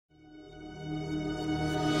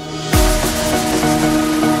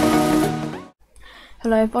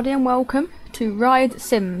Hello everybody and welcome to Ride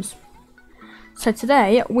Sims. So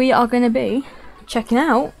today we are going to be checking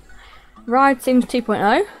out Ride Sims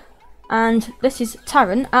 2.0 and this is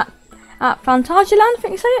Taron at Phantasialand, I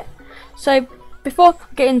think you say it. So before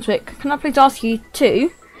I get into it, can I please ask you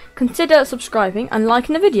to consider subscribing and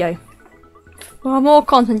liking the video for more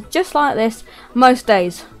content just like this most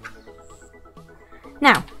days.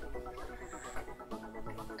 Now,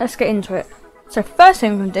 let's get into it. So first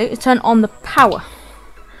thing I'm going to do is turn on the power.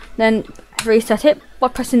 Then reset it by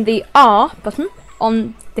pressing the R button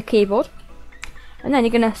on the keyboard. And then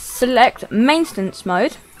you're going to select maintenance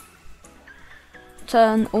mode.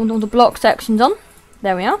 Turn all the block sections on.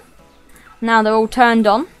 There we are. Now they're all turned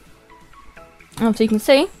on. And so you can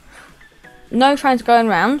see, no trains going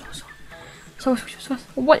round. So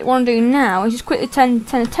what you want to do now is just quickly turn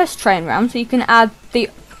a test train round so you can add the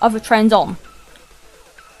other trains on.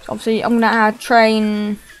 So obviously I'm going to add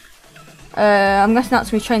train, I'm guessing that's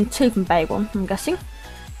going to be train 2 from Bay 1, I'm guessing.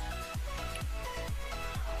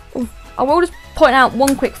 I will just point out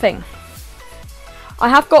one quick thing. I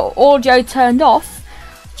have got audio turned off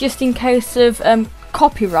just in case of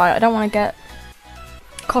copyright. I don't want to get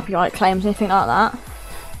copyright claims or anything like that.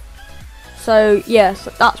 So yes,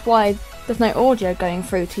 that's why there's no audio going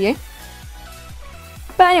through to you.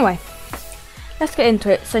 But anyway, let's get into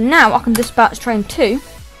it. So now I can dispatch train 2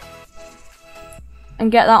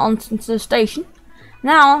 and get that onto the station.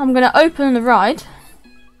 Now I'm going to open the ride.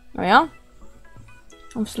 There we are.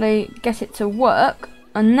 Obviously get it to work,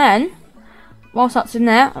 and then whilst that's in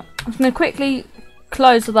there, I'm going to quickly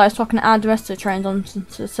close the those so I can add the rest of the trains onto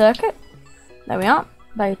the circuit. There we are,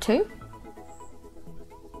 Bay 2.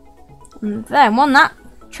 And then when that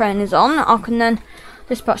train is on, I can then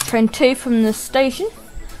dispatch train 2 from the station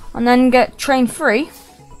and then get train 3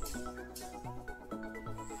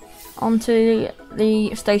 onto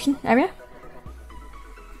the station area.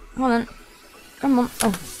 Come on then. Come on.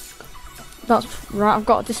 Oh, that's right, I've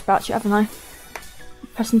got to dispatch it, haven't I?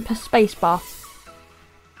 Pressing space bar.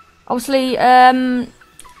 Obviously, as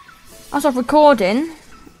of recording,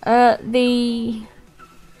 the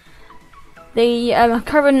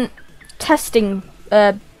current testing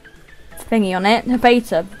thingy on it, the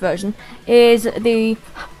beta version, is the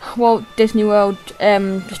Walt Disney World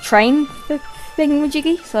train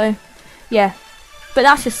thingamajiggy. So yeah, but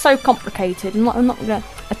that's just so complicated. I'm not going to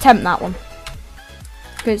attempt that one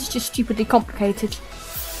because it's just stupidly complicated.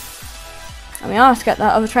 I mean, let's get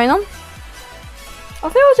that other train on. I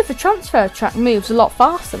feel as if the transfer track moves a lot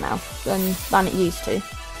faster now than it used to.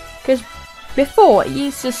 Because before, it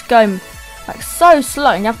used to just go like so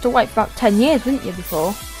slow and you have to wait for about 10 years, wouldn't you,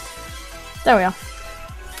 before? There we are.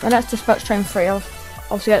 And let's dispatch train 3. I'll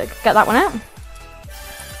obviously get that one out.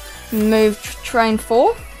 Move train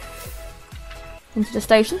 4 into the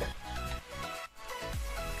station.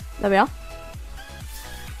 There we are.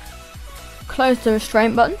 Close the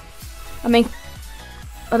restraint button. And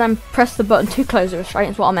then press the button to close the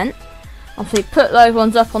restraint is what I meant. Obviously put those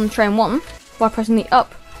ones up on train 1 by pressing the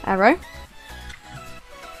up arrow.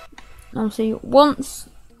 Obviously once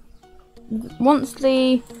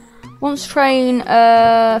train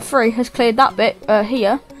 3 has cleared that bit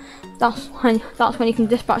here, that's when you can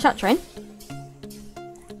dispatch that train.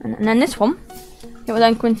 And then this one, it will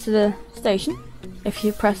then go into the station if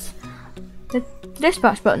you press the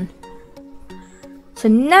dispatch button. So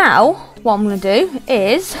now, what I'm going to do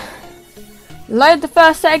is load the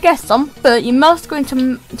first set of guests on, but you must go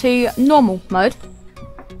into normal mode.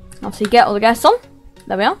 Obviously get all the guests on.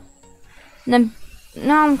 There we are. And then,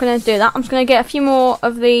 now I'm going to do that. I'm just going to get a few more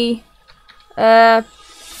of the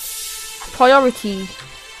priority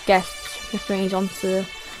guests. Just bring these onto the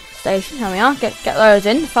station. There we are. Get those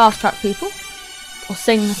in. Fast track people. Or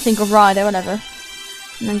single rider, whatever.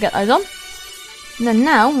 And then get those on. And then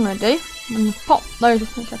now, what I'm going to do, I'm going to pop those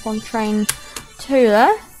up on train 2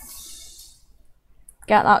 there.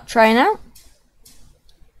 Get that train out.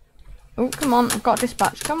 Oh, come on, I've got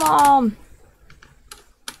dispatch. Come on.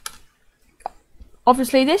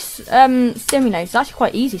 Obviously, this simulator is actually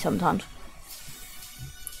quite easy sometimes.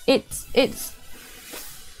 It's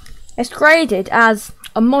graded as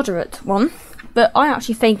a moderate one, but I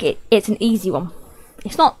actually think it's an easy one.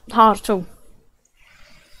 It's not hard at all.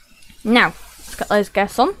 Now, let's get those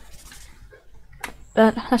guests on.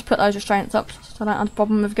 Let's put those restraints up so I don't have a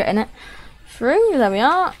problem with getting it through. There we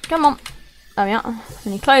are. Come on. There we are.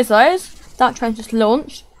 When you close those, that train's just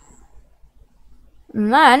launched.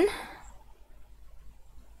 And then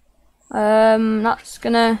that's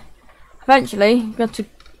gonna eventually go to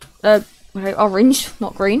orange,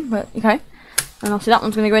 not green, but okay. And obviously that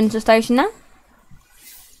one's gonna go into the station now.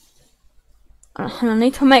 And I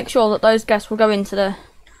need to make sure that those guests will go into the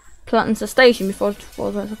station before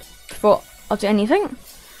I do anything.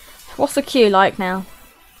 What's the queue like now?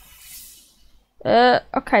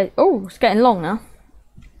 Okay. Oh, it's getting long now.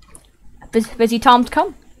 Busy time to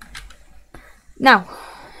come. Now,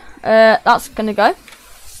 that's gonna go.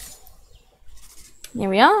 Here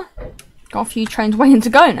we are. Got a few trains waiting to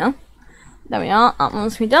go now. There we are. That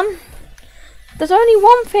one's be done. There's only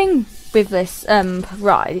one thing with this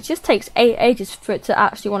ride. It just takes ages for it to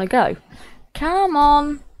actually want to go. Come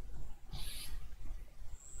on.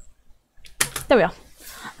 There we are.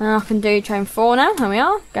 And I can do train 4 now. There we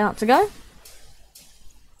are. Get that to go.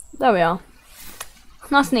 There we are.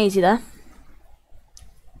 Nice and easy there.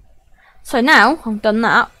 So now I've done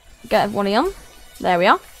that. Get everybody on. There we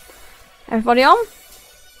are. Everybody on.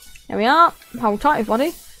 There we are. Hold tight,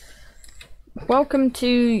 everybody. Welcome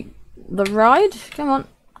to the ride. Come on,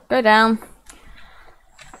 go down.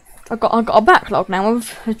 I've got a backlog now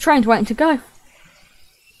of trains waiting to go.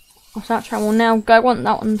 So that train will now go. Once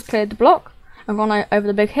that one's cleared the block, I've gone over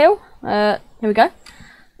the big hill. Here we go.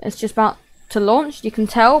 It's just about to launch. You can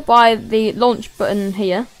tell by the launch button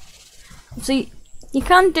here. See, you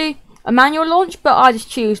can do a manual launch, but I just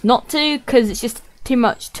choose not to because it's just too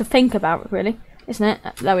much to think about, really, isn't it?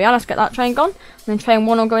 There we are. Let's get that train gone. And then train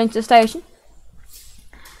 1 will go into the station.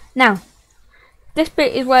 Now, this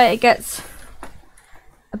bit is where it gets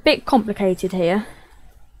a bit complicated here,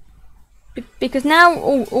 because now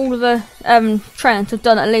all of the trains have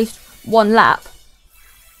done at least one lap.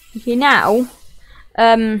 You now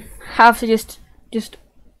have to just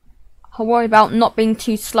worry about not being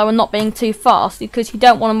too slow and not being too fast, because you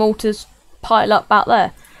don't want them all to pile up out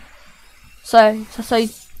there. So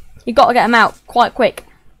you've got to get them out quite quick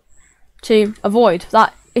to avoid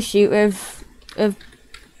that issue of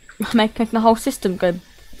making the whole system go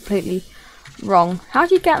completely wrong. How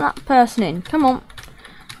do you get that person in? Come on.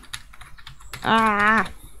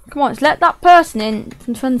 Come on, let's let that person in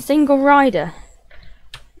from the single rider.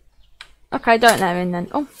 Okay, don't let him in then.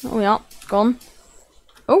 Oh, there we are. Gone.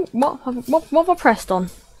 Oh, what have I pressed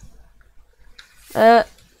on? I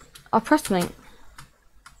pressed something.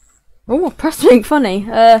 Oh, I pressed something funny.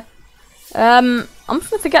 I'm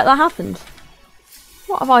just gonna forget that happened.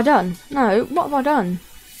 What have I done? No, what have I done?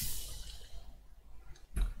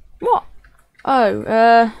 What?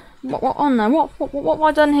 Oh, what on there? What have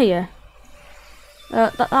I done here?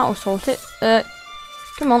 That'll sort it.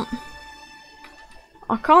 Come on.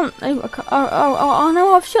 I can't. Oh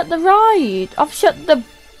no! I've shut the ride. I've shut the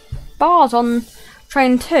bars on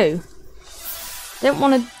train 2. Didn't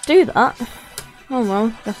want to do that. Oh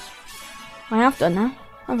well, I have done now,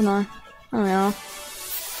 haven't I? There we are.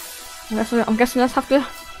 I'm guessing let's have to.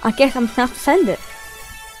 I guess I'm gonna have to send it.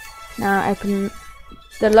 Now open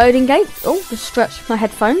the loading gate. Oh, just stretch my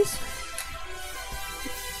headphones.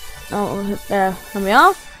 Oh, there we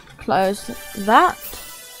are. Close that.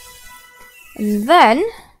 And then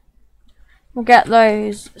we'll get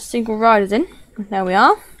those single riders in. There we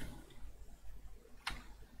are.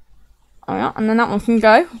 Oh yeah, and then that one can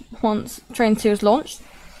go once train 2 is launched.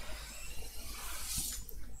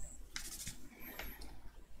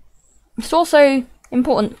 It's also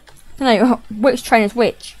important to know which train is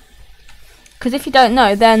which, because if you don't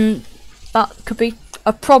know, then that could be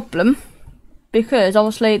a problem, because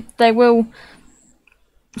obviously they will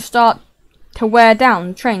start to wear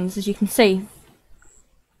down trains, as you can see.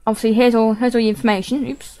 Obviously here's all your information.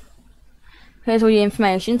 Oops. Here's all your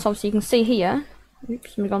information, so obviously you can see here.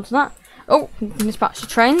 Oops, move on to that. Oh, you can dispatch the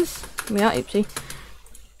trains. Here we are, oopsie.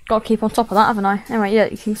 Got to keep on top of that, haven't I? Anyway, yeah,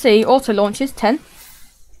 you can see auto launches 10.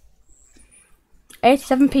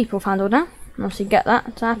 87 people have handled now. Obviously get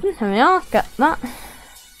that to happen. Here we are, get that.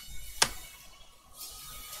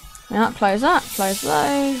 Yeah, close that, close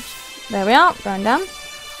those. There we are, going down.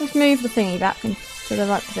 Let's move the thingy back into the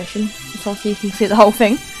right position, so you can see the whole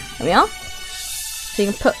thing. There we are. So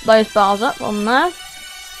you can put those bars up on there.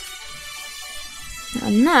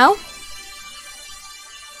 And now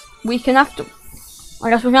we can I guess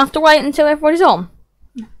we're gonna have to wait until everybody's on.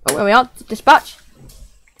 Oh, there we are. Dispatch.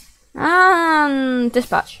 And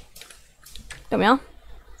dispatch. There we are.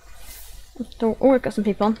 Oh, we've got some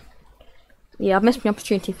people on. Yeah, I've missed my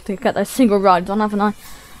opportunity to get those single rides on, haven't I?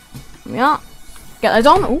 There we are. Get those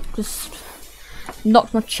on. Oh, just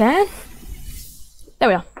knocked my chair. There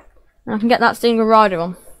we are. Now I can get that single rider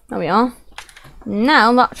on. There we are.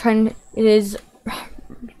 Now that train is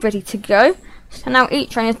ready to go. So now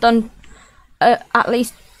each train has done at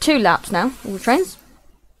least 2 laps now. All the trains.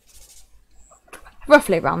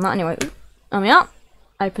 Roughly around that anyway. There we are.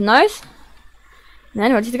 Open those. And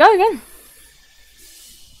then ready to go again.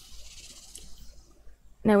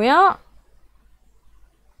 There we are.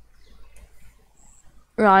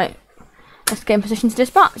 Right. Let's get in position to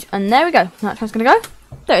dispatch. And there we go. That train's going to go.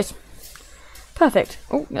 There it is. Perfect.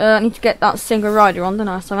 Oh, I need to get that single rider on, don't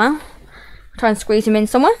I, somehow. Try and squeeze him in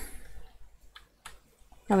somewhere.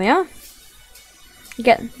 There we are.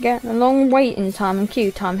 Get a long waiting time and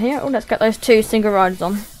queue time here. Oh, let's get those 2 single riders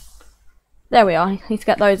on. There we are. Need to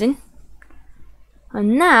get those in.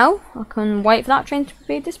 And now I can wait for that train to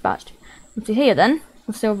be dispatched. See here then.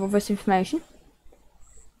 We'll see all this information.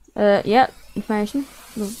 Yeah, information.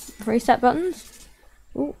 The reset buttons.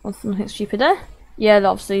 Oh, nothing stupid there. Yeah,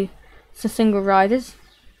 obviously it's the single riders.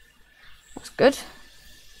 That's good.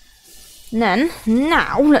 And then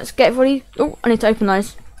now let's get everybody. Oh, I need to open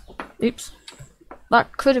those. Oops.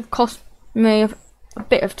 That could have cost me a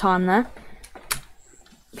bit of time there.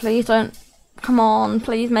 Please don't. Come on,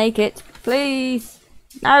 please make it. Please.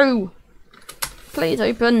 No. Please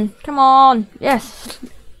open. Come on. Yes.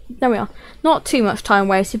 There we are. Not too much time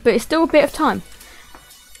wasted, but it's still a bit of time.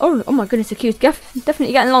 Oh my goodness, the queue's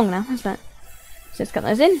definitely getting long now, isn't it? So let's get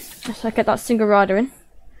those in. Let's get that single rider in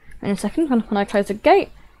a second when I close the gate.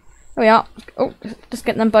 There we are. Oh, just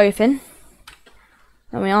get them both in.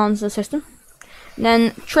 There we are into the system. And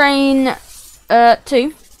then train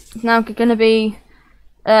 2 is now going to be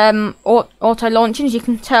auto launching, as you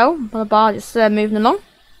can tell by the bar just moving along.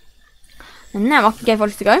 And now I can get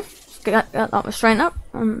everybody to go. Just get that restraint up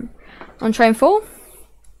on train 4.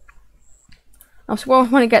 So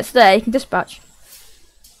when it gets there, you can dispatch.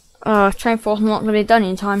 Train 4's not going to be done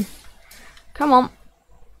in time. Come on.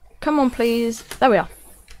 Come on, please. There we are.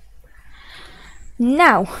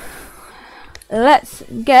 Now, let's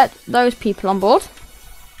get those people on board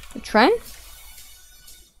the train.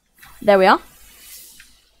 There we are.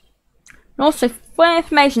 And also, for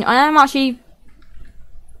information, I am actually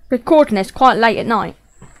recording this quite late at night.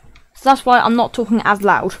 So that's why I'm not talking as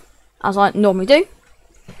loud as I normally do.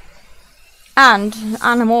 And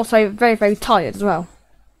I'm also very, very tired as well.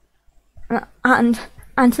 And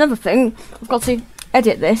another thing, I've got to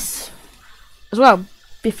edit this as well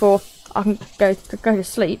before I can go to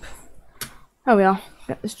sleep. There we are.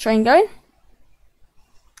 Get this train going.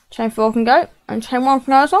 Train 4 can go, and train 1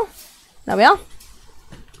 can go as well. There we are.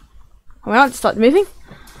 There we are. Let's start moving.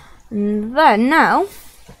 And then now,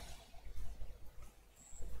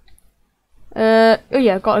 oh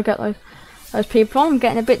yeah, I've got to get those people on. I'm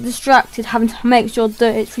getting a bit distracted, having to make sure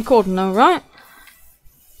that it's recording, alright?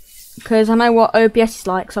 Because I know what OBS is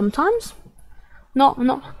like sometimes. Not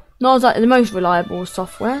as like the most reliable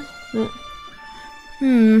software. But,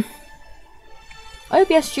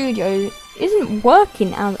 OBS Studio isn't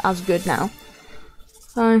working as good now,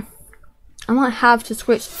 so I might have to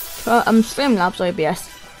switch to Streamlabs OBS.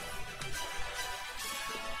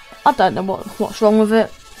 I don't know what's wrong with it.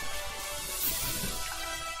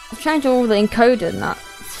 I've changed all the encoder and that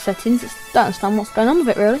settings. I don't understand what's going on with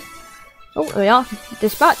it really. Oh, there we are.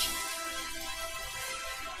 Dispatch.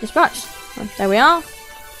 Dispatch. There we are.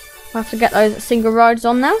 I have to get those single riders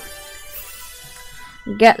on now.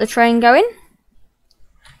 Get the train going.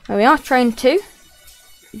 There we are, train 2.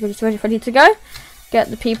 Ready to go. Get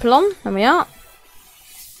the people on. There we are.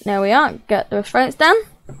 There we are. Get the restraints down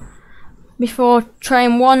before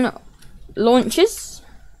train 1 launches.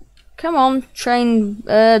 Come on, train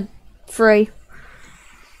 3.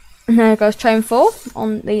 And there goes train 4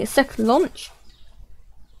 on the second launch.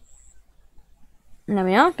 And there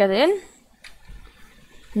we are. Get it in.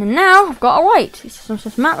 And now I've got to wait. It's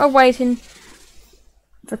just a matter of waiting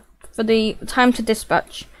for the time to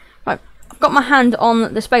dispatch. Right, I've got my hand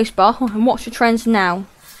on the spacebar and watch the trains now.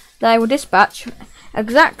 They will dispatch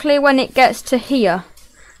exactly when it gets to here.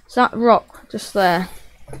 It's that rock just there.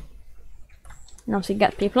 And obviously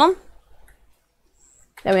get people on.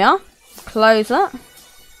 There we are. Close that.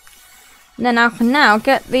 And then I can now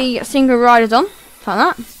get the single riders on.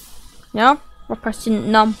 Like that. Yeah, we're pressing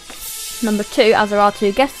number 2 as there are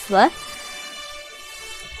 2 guests there.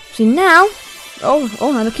 See now. Oh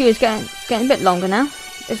no, the queue is getting a bit longer now,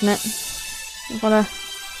 isn't it? I've got to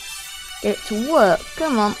get it to work.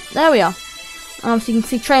 Come on, there we are. So you can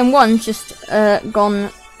see train 1's just gone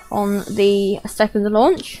on the second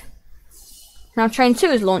launch. Now train 2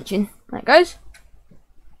 is launching. There it goes.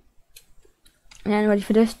 And ready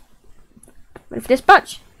for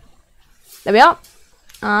dispatch. There we are.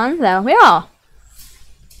 And there we are.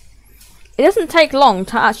 It doesn't take long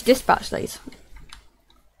to actually dispatch these.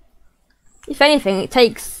 If anything, it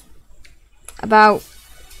takes about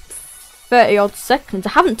 30 odd seconds. I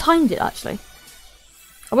haven't timed it actually.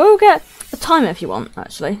 I will get a timer if you want.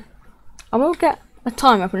 Actually, I will get a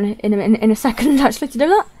timer up in a second actually to do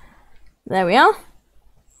that. There we are.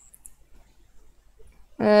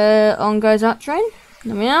 On goes that train.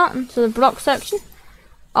 There we are into the block section.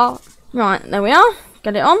 Oh, right, there we are.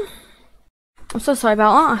 Get it on. I'm so sorry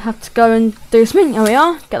about that. I have to go and do something. There we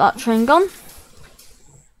are. Get that train gone.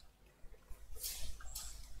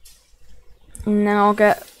 And then I'll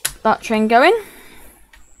get that train going.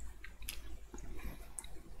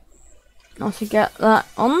 Also get that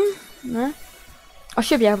on. There. I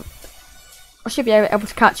should be able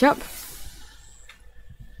to catch up.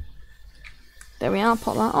 There we are.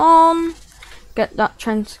 Pop that on. Get that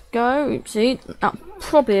train to go. Oopsie. That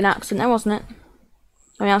probably an accident there, wasn't it?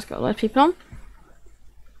 Oh yeah, let's get all those people on.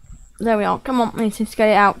 There we are. Come on, we need to get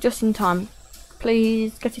it out just in time.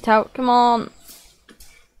 Please get it out. Come on.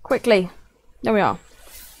 Quickly. There we are.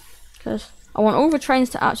 Because I want all the trains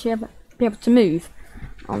to actually be able to move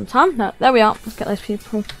on time. No, there we are. Let's get those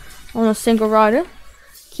people on a single rider.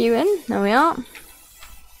 Queue in. There we are.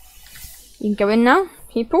 You can go in now,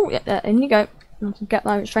 people. Yeah, there, in you go. I can get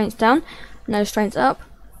those trains down and those trains up.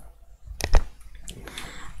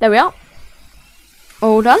 There we are.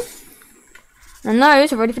 All done. And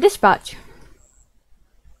those are ready for dispatch.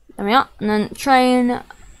 There we are. And then train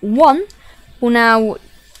 1 will now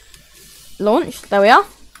launch. There we are.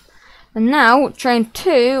 And now train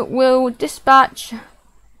 2 will dispatch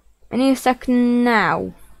any second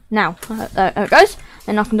now. There it goes.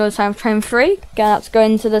 Then I can do the same with train 3. Get that to go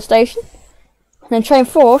into the station. And then train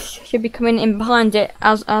 4 should be coming in behind it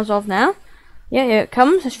as of now. Yeah, here it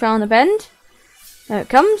comes. It's round the bend. There it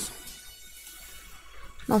comes.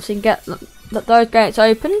 Obviously get those gates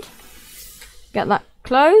opened. Get that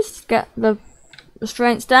closed. Get the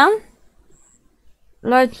restraints down.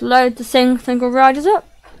 Load the single riders up.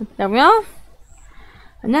 There we are.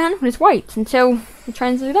 And then we just wait until the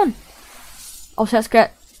trains are done. Obviously let's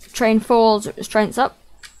get train 4's restraints up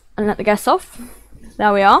and let the guests off.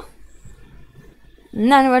 There we are. And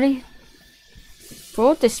then ready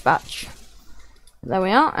for dispatch. There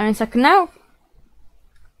we are. Any second now.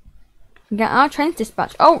 Get our trains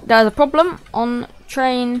dispatched. Oh, there's a problem on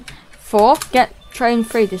train 4. Get train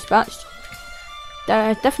 3 dispatched.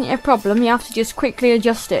 There's definitely a problem. You have to just quickly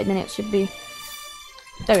adjust it and then it should be...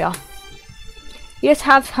 There we are. You just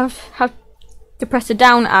have to press the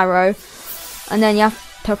down arrow and then you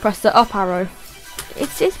have to press the up arrow.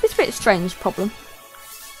 It's a bit strange problem.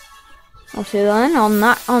 Obviously then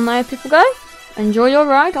on there people go. Enjoy your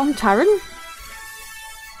ride on Taron.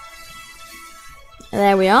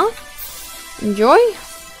 There we are. Enjoy.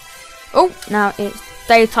 Oh, now it's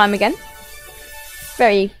daytime again.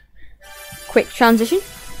 Very quick transition.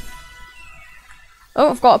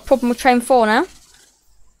 Oh, I've got a problem with train 4 now.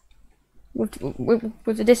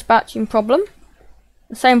 With the dispatching problem.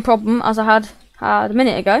 The same problem as I had a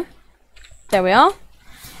minute ago. There we are.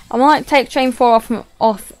 I might take train 4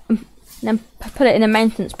 off and then put it in a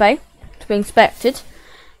maintenance bay to be inspected.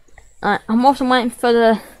 I'm also waiting for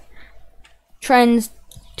the trains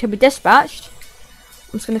to be dispatched.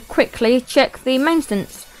 I'm just going to quickly check the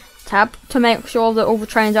maintenance tab to make sure that all the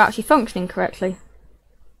trains are actually functioning correctly.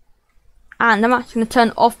 And I'm actually going to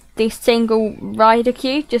turn off the single rider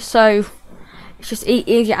queue just so it's just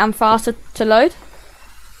easier and faster to load.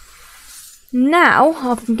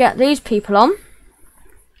 Now I can get these people on.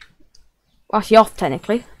 Well, actually off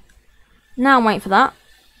technically. Now I'm waiting for that.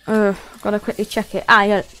 I've got to quickly check it.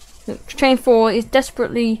 Yeah. Train 4 is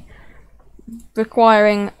desperately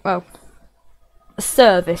requiring, well, a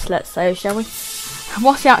service, let's say, shall we?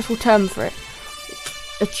 What's the actual term for it?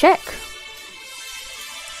 A check?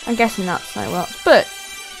 I'm guessing that's how it works. But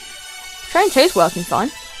train 2 is working fine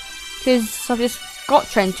because I've just got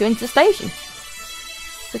train 2 into the station.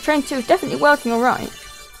 So train 2 is definitely working alright.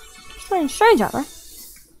 Strange out there.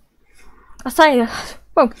 I say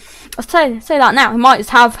that now. It might just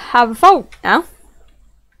have a fault now.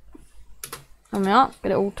 There we are.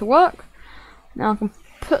 Get it all to work. Now I can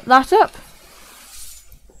put that up.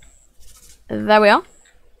 There we are.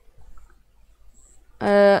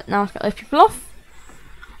 Now let's get those people off.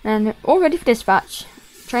 And all ready for dispatch.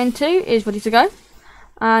 Train 2 is ready to go.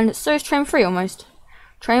 And so is train 3 almost.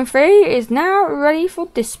 Train 3 is now ready for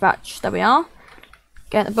dispatch. There we are.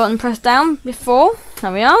 Get the button pressed down before.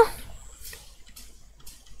 There we are.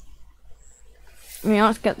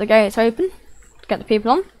 Let's get the gates open. Get the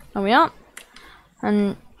people on. There we are.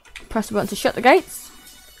 And press the button to shut the gates.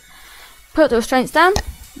 Put the restraints down.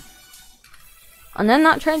 And then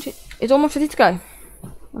that train is almost ready to go.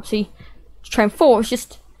 Obviously, train 4 is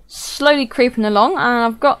just slowly creeping along, and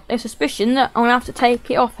I've got a suspicion that I'm going to have to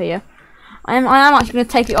take it off here. I am actually going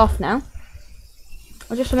to take it off now.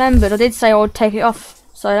 I just remembered I did say I would take it off,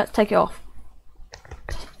 so let's take it off.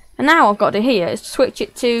 And now I've got to here is switch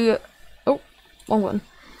it to wrong one.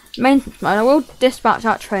 Maintenance mode. I will dispatch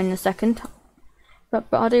that train in a second, but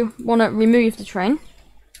I do want to remove the train.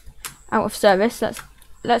 out of service.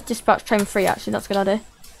 Let's dispatch train 3 actually, that's a good idea.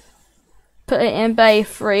 Put it in bay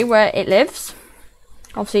 3 where it lives.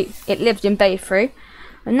 Obviously it lives in bay 3.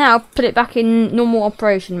 And now put it back in normal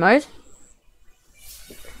operation mode.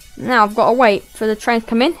 Now I've got to wait for the train to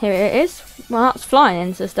come in. Here it is. Well, that's flying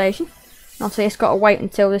into the station. Obviously it's got to wait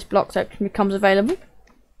until this block section becomes available.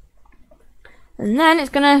 And then it's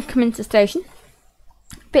going to come into the station.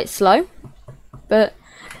 Bit slow, but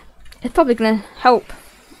it's probably going to help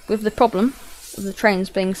with the problem of the trains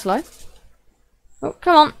being slow. Oh,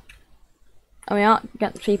 come on. There we are.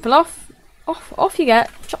 Get the people off. Off you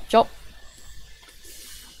get. Chop chop.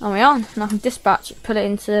 There we are. Now I can dispatch it, put it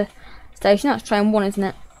into the station. That's train 1, isn't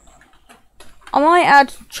it? I might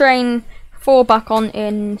add train 4 back on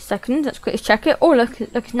in seconds. Let's quickly check it. Oh, look,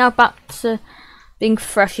 it's now back to being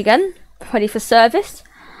fresh again, ready for service.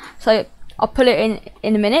 So I'll put it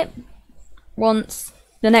in a minute once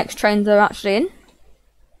the next trains are actually in.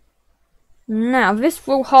 Now this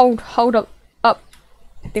will hold up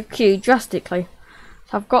the queue drastically.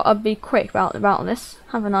 So I've got to be quick about this,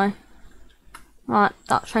 haven't I? Right,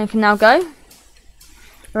 that train can now go.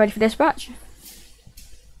 Ready for dispatch.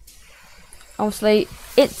 Obviously,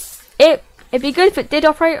 it'd be good if it did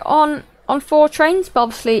operate on 4 trains, but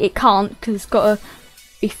obviously it can't because it's got to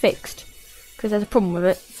be fixed because there's a problem with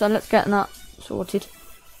it. So let's get that sorted.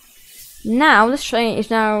 Now this train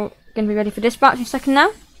is now going to be ready for dispatch in a second.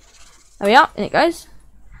 Now there we are, in it goes.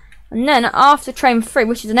 And then after train 3,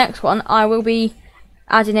 which is the next one, I will be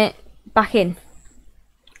adding it back in.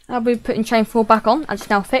 I'll be putting train 4 back on as it's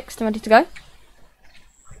now fixed and ready to go.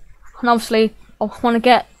 And obviously I want to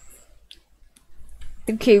get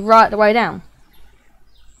the queue right the way down.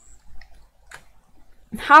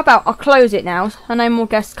 How about I'll close it now so no more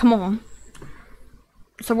guests come on.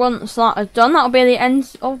 So once that is done, that'll be the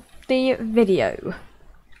end of the video.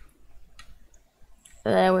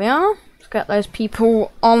 There we are. Let's get those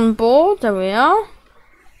people on board. There we are.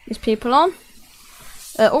 These people on.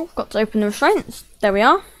 Oh, got to open the restraints. There we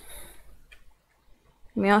are.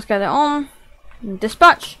 Let's get it on. And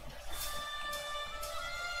dispatch.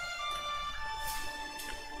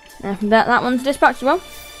 And that one's dispatched as well.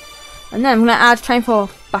 And then I'm going to add train 4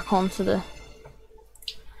 back onto the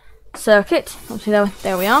circuit. Obviously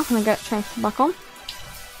there we are. I'm going to get train 4 back on.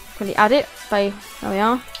 Quickly add it. There we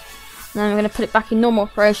are. And then I'm going to put it back in normal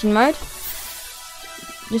operation mode.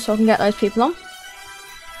 Just so I can get those people on.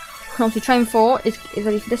 And obviously train 4 is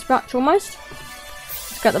ready for dispatch almost.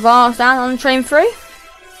 Let's get the bars down on train 3.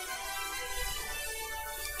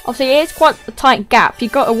 Obviously it is quite a tight gap.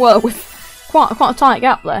 You've got to work with quite a tight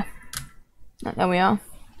gap there. There we are.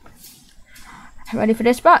 Ready for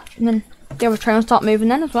dispatch, and then the other train will start moving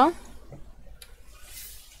then as well.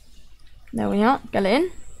 There we are. Get it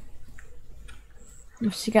in.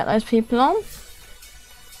 Obviously get those people on.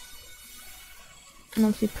 And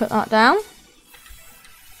obviously put that down.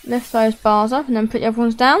 Lift those bars up and then put the other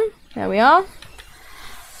ones down. There we are.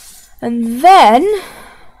 And then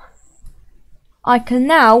I can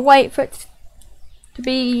now wait for it to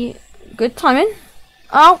be good timing.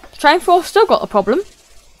 Oh, train 4 still got a problem.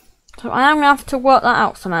 So I am going to have to work that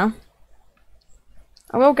out somehow.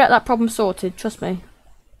 I will get that problem sorted, trust me.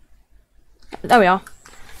 There we are.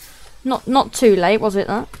 Not too late, was it,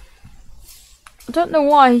 that? I don't know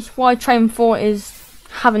why train 4 is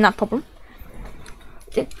having that problem.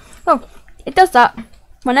 It does that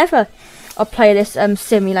whenever I play this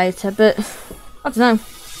simulator, but I don't know.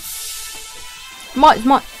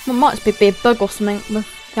 Might be a bug or something with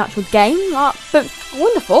the actual game, but I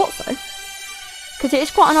wouldn't have thought so. Because it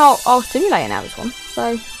is quite an old simulator now, this one. So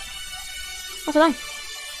I don't know.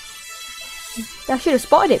 I should have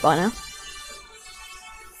spotted it by now.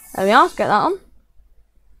 There we are. Let's get that on.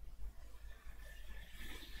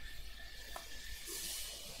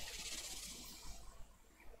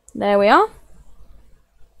 There we are.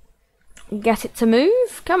 Get it to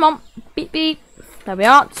move. Come on. Beep beep. There we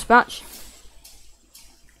are. Dispatch.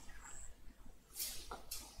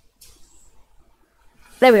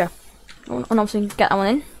 There we go. And obviously get that one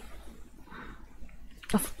in.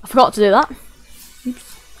 I forgot to do that.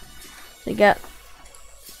 Oops. So you get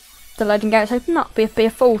the loading gates open. That'll be a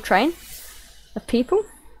full train of people.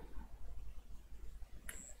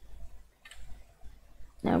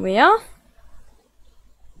 There we are.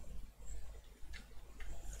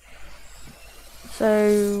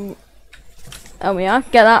 So there we are.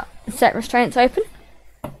 Get that set restraints open.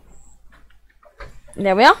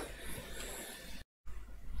 There we are.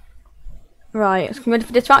 Right, it's ready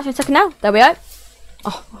for dispatch in a second now. There we go.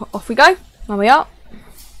 Oh, off we go. There we are.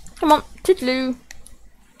 Come on, toodaloo.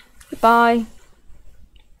 Goodbye.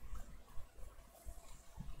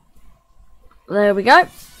 There we go.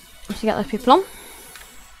 Let's get those people on.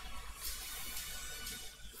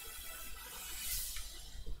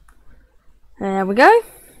 There we go.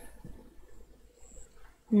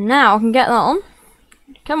 Now I can get that on.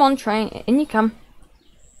 Come on, train. In you come.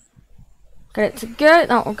 Get it to go.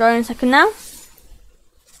 That will go in a second now.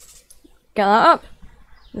 Get that up.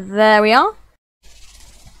 There we are.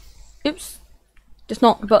 Oops. Just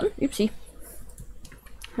knocked the button. Oopsie.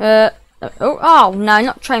 Oh no,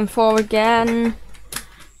 not train 4 again.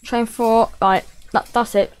 Train 4. Right.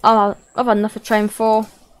 That's it. I've had enough of train 4.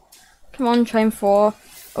 Come on, train 4.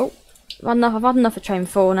 Oh, I've had enough of train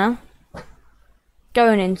 4 now.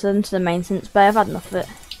 Going into the maintenance bay. I've had enough of it.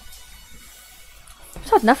 I've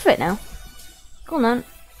had enough of it now. Go on then.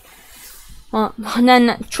 Right, and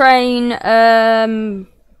then train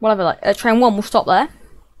whatever, like train 1 will stop there.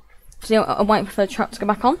 So I'm waiting for the truck to go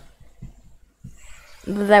back on.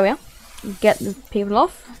 There we are. Get the people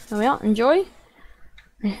off. There we are. Enjoy.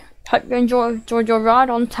 Hope you enjoyed your ride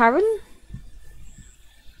on Taron.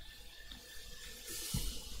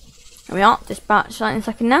 There we are. Dispatch that in a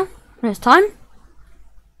second now. And it's time.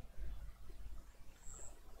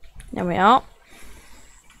 There we are.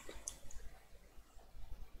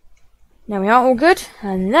 There we are, all good.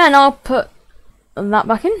 And then I'll put that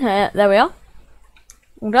back in. There we are.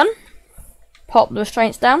 All done. Pop the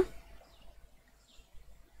restraints down.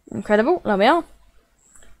 Incredible. There we are.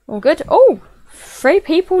 All good. Oh, 3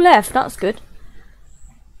 people left. That's good.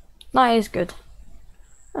 That is good.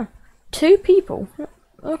 Oh, 2 people.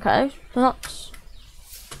 Okay, so that's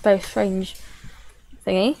a very strange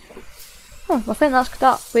thingy. Oh, I think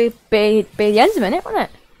that will be the end of the minute, won't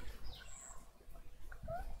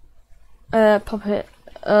it? Pop it.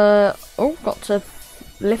 Oh, got to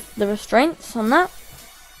lift the restraints on that.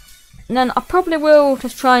 And then I probably will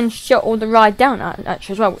just try and shut all the ride down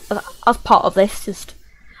actually as well, as part of this, just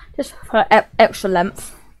for extra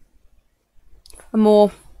length and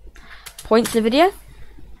more points in the video.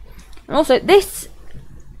 And also this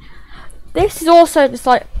is also just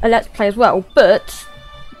like a let's play as well, but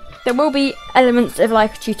there will be elements of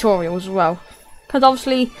like tutorials as well, because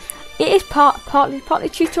obviously it is partly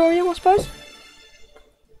tutorial, I suppose.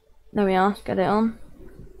 There we are, get it on.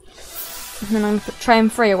 And then I'm going to put train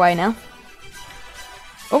 3 away now.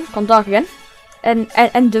 Oh, it's gone dark again.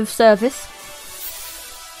 End of service.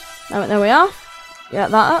 There we are. Get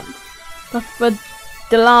that up. That's for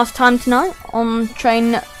the last time tonight on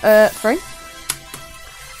train 3.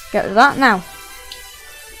 Get rid of that now.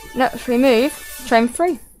 Let's remove train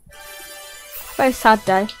 3. Very sad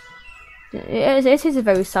day. It is a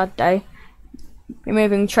very sad day.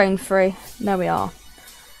 Removing train 3. There we are.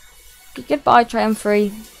 Goodbye, train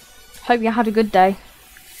 3. Hope you had a good day.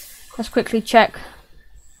 Let's quickly check.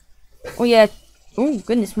 Oh yeah. Oh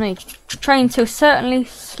goodness me. Train 2 is certainly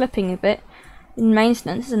slipping a bit in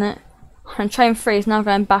maintenance, isn't it? And train 3 is now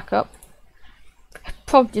going back up.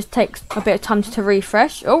 Probably just takes a bit of time to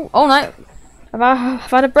refresh. Oh no. I've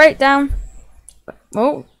had a breakdown.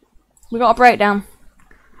 Oh, we got a breakdown.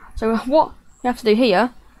 So what you have to do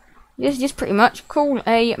here is just pretty much call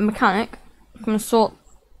a mechanic. I'm going to sort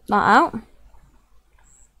that out.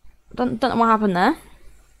 Don't know what happened there.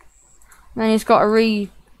 And then he's got to do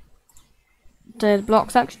the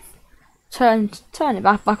block section. Turn it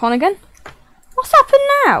back on again. What's happened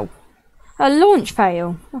now? A launch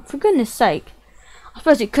fail. Oh, for goodness sake. I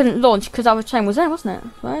suppose it couldn't launch because our train was there, wasn't it?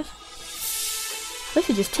 Right? This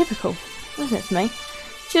is just typical, isn't it for me?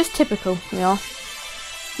 Just typical, we are.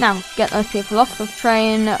 Now, get those people off of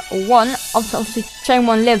train 1. Obviously, train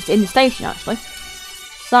 1 lives in the station, actually.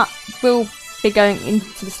 So that will be going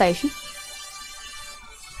into the station.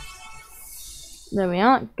 There we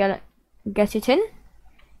are. Get it in.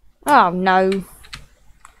 Oh no.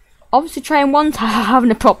 Obviously, train 1's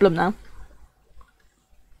having a problem now.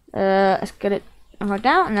 Let's get it right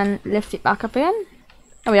down and then lift it back up again.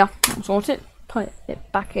 There we are. I'll sort it. Put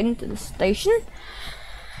it back into the station.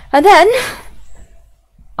 And then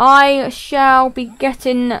I shall be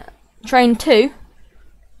getting train 2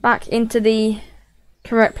 back into the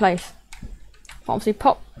correct place. Obviously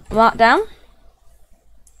pop that down.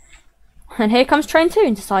 And here comes train 2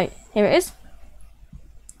 into sight. Here it is.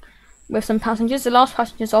 With some passengers, the last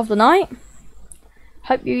passengers of the night.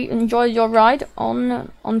 Hope you enjoyed your ride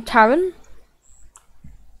on Taron.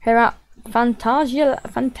 Here at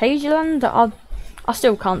Phantasialand. I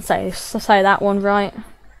still can't say that one right.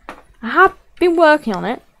 I have been working on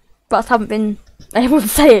it, but I just haven't been able to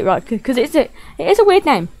say it right because it is a weird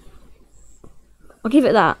name. I'll give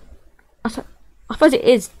it that. I suppose it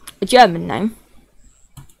is a German name.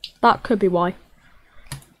 That could be why.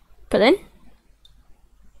 But then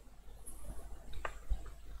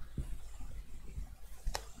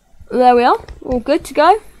there we are, all good to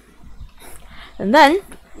go. And then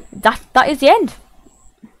that is the end.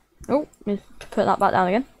 Oh, let me put that back down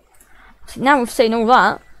again. So now we've seen all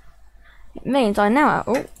that, it means I now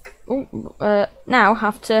now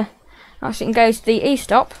have to actually engage the E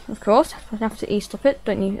stop, of course. I have to E stop it,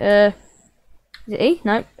 don't you? Is it E?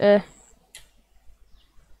 No.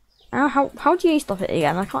 How do you E stop it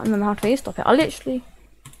again? I can't remember how to E stop it. I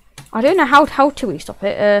don't know how to E stop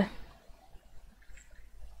it.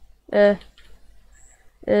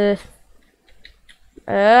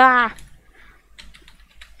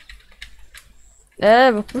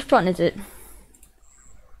 Which button is it?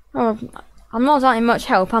 Oh, I'm not that much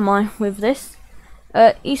help, am I, with this?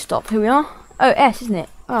 E stop, here we are. Oh, S, isn't it?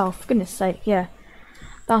 Oh, for goodness sake, yeah.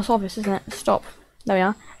 That's obvious, isn't it? Stop. There we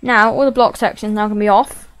are. Now, all the block sections now can be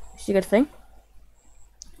off, which is a good thing.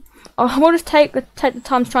 I will just take the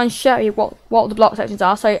time to try and show you what the block sections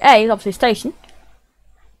are. So, A is obviously station.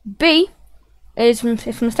 B is from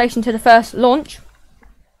the station to the first launch.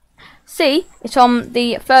 C is from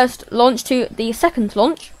the first launch to the second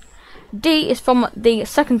launch. D is from the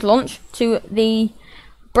second launch to the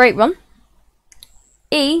brake run.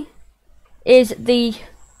 E is the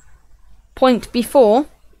point before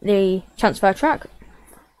the transfer track.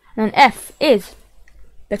 And F is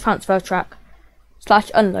the transfer track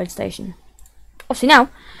 / unload station. Obviously now,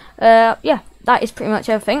 yeah, that is pretty much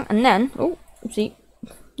everything. And then, oh, oopsie,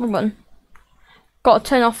 wrong button. Got to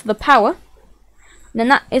turn off the power. And then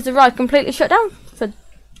that is the ride completely shut down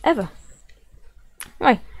forever.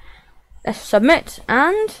 Right, let's submit,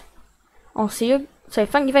 and I'll see you. So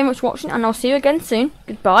thank you very much for watching, and I'll see you again soon.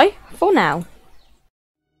 Goodbye for now.